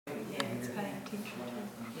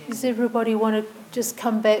Does everybody want to just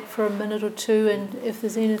come back for a minute or two, and if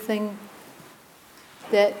there's anything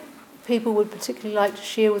that people would particularly like to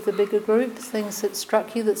share with the bigger group, things that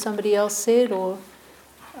struck you that somebody else said, or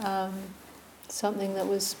something that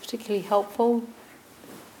was particularly helpful?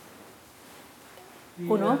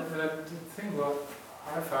 Or not? The thing what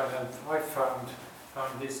I found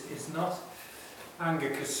this is not anger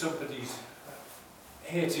because somebody's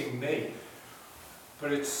hating me,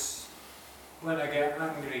 but it's when I get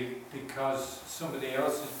angry because somebody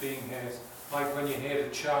else is being hurt. Like when you hear a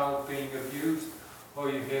child being abused, or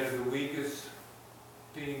you hear the Uyghurs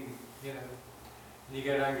being, and you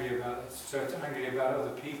get angry about it. So it's angry about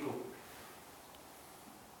other people.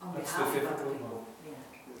 That's the difficult one. Yeah.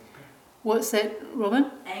 What's that,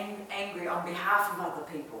 Robin? Angry on behalf of other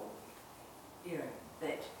people.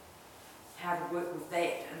 That how to work with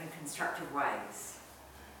that in constructive ways.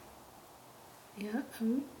 Yeah.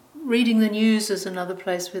 Reading the news is another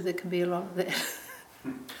place where there can be a lot of that.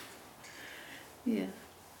 Yeah.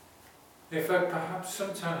 In fact, perhaps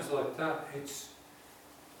sometimes like that,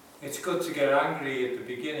 it's good to get angry at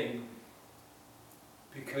the beginning,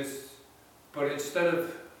 but instead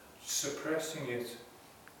of suppressing it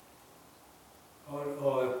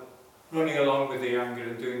or running along with the anger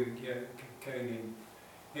and doing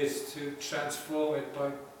is to transform it by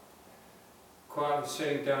quietly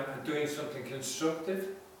sitting down and doing something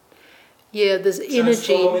constructive. Yeah, there's energy.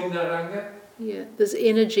 Transforming that anger. Yeah, there's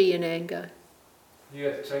energy in anger.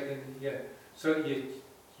 So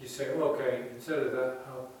you say, okay, instead of that,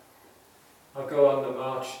 I'll go on the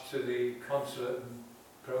march to the consulate and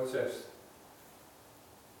protest.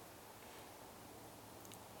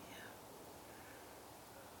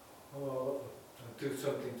 Or I'll do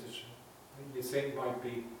something you think might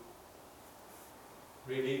be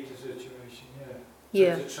relieve the situation.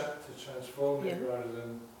 Yeah. To transform it rather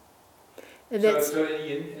than. And So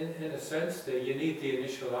in a sense, there you need the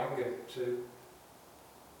initial anger to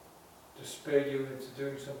spur you into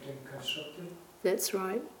doing something constructive. That's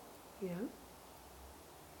right. Yeah.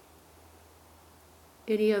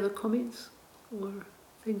 Any other comments or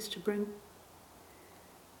things to bring?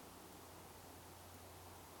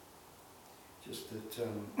 Just that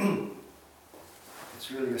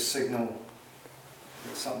it's really a signal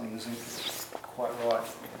that something isn't quite right.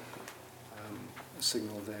 A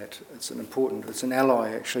signal that it's an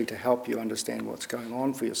ally actually to help you understand what's going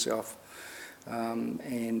on for yourself,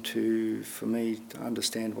 and for me to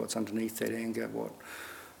understand what's underneath that anger, what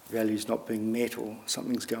values not being met or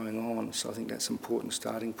something's going on. So I think that's an important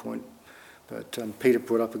starting point. But Peter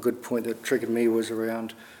brought up a good point that triggered me was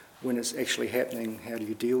around when it's actually happening, how do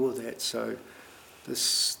you deal with that? So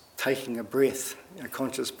this taking a breath, a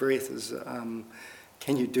conscious breath is.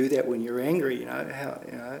 Can you do that when you're angry?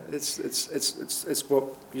 It's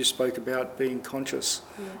what you spoke about, being conscious,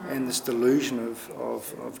 and this delusion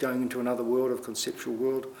of going into another world, of conceptual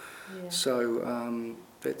world. Yeah. So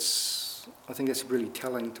I think that's really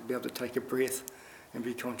telling to be able to take a breath and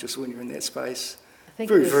be conscious when you're in that space. I think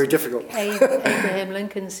very, very difficult. Abraham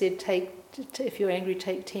Lincoln said, if you're angry,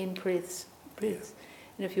 take 10 breaths. Yeah.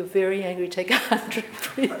 And if you're very angry, take 100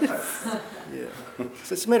 breaths. Yeah.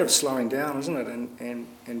 So it's a matter of slowing down, isn't it?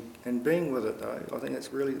 And being with it, though. I think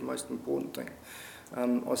that's really the most important thing. I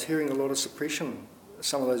was hearing a lot of suppression,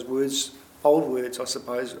 some of those words, old words, I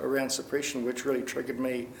suppose, around suppression, which really triggered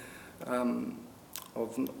me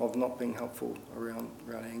of not being helpful around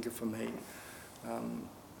anger for me,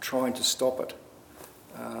 trying to stop it.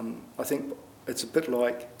 I think it's a bit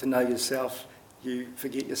like to know yourself. You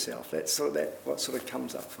forget yourself. That's what sort of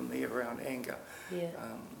comes up for me around anger. Yeah.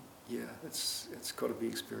 It's got to be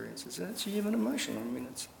experienced. It's a human emotion. I mean,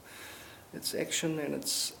 it's action and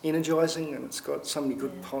it's energising and it's got so many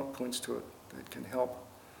good points to it that can help.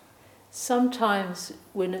 Sometimes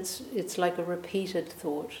when it's like a repeated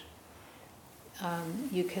thought,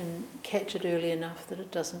 you can catch it early enough that it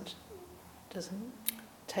doesn't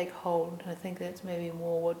take hold. I think that's maybe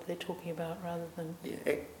more what they're talking about rather than.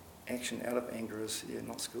 Yeah. Action out of anger is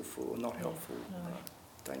not skillful or not helpful,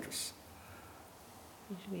 dangerous.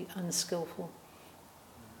 You should be unskillful.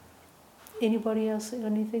 Anybody else got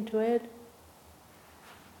anything to add?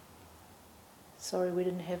 Sorry, we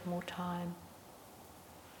didn't have more time.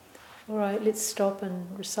 All right, let's stop and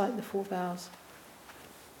recite the 4 vows.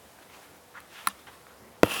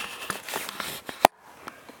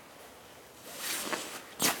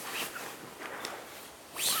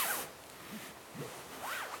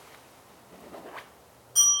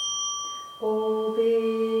 All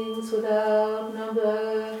beings without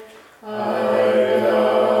number, I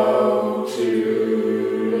vow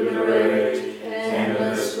to liberate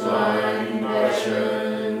endless blind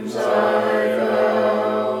passions. I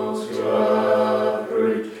vow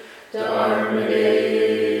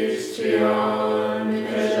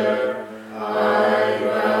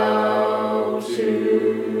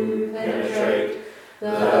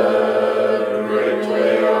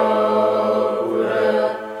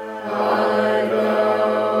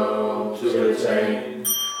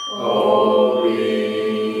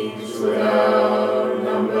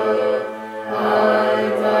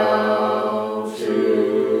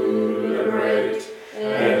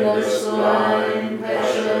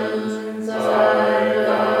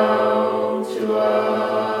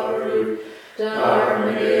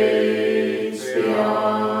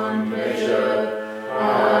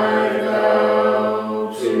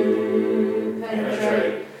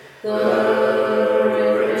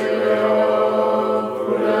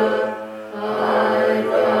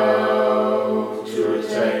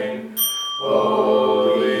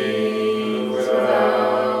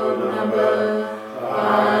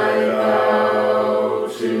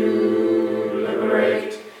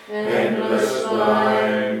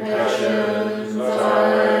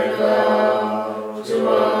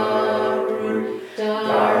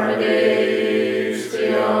gaze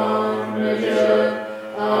beyond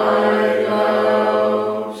measure, I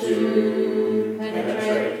vow to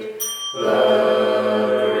penetrate the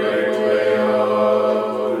great way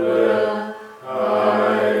of Buddha, I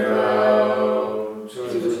vow to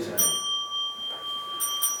attain.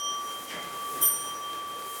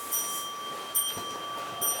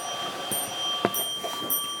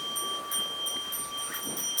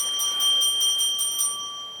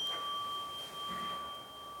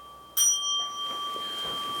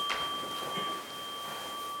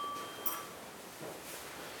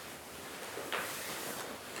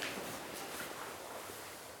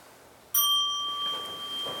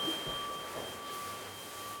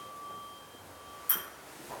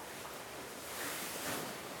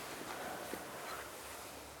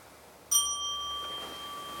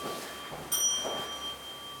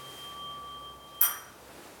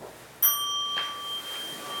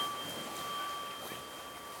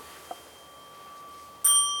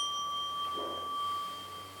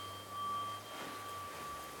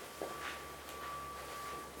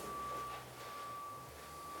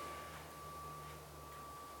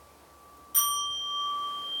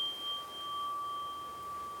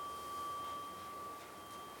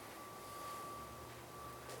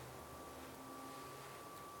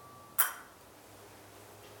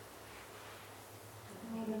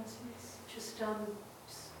 Just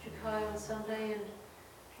Jukai on Sunday, and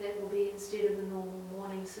that will be instead of the normal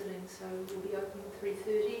morning sitting, so we'll be open at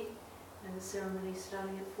 3:30 and the ceremony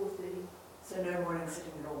starting at 4:30. So no morning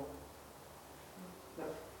sitting at all? No.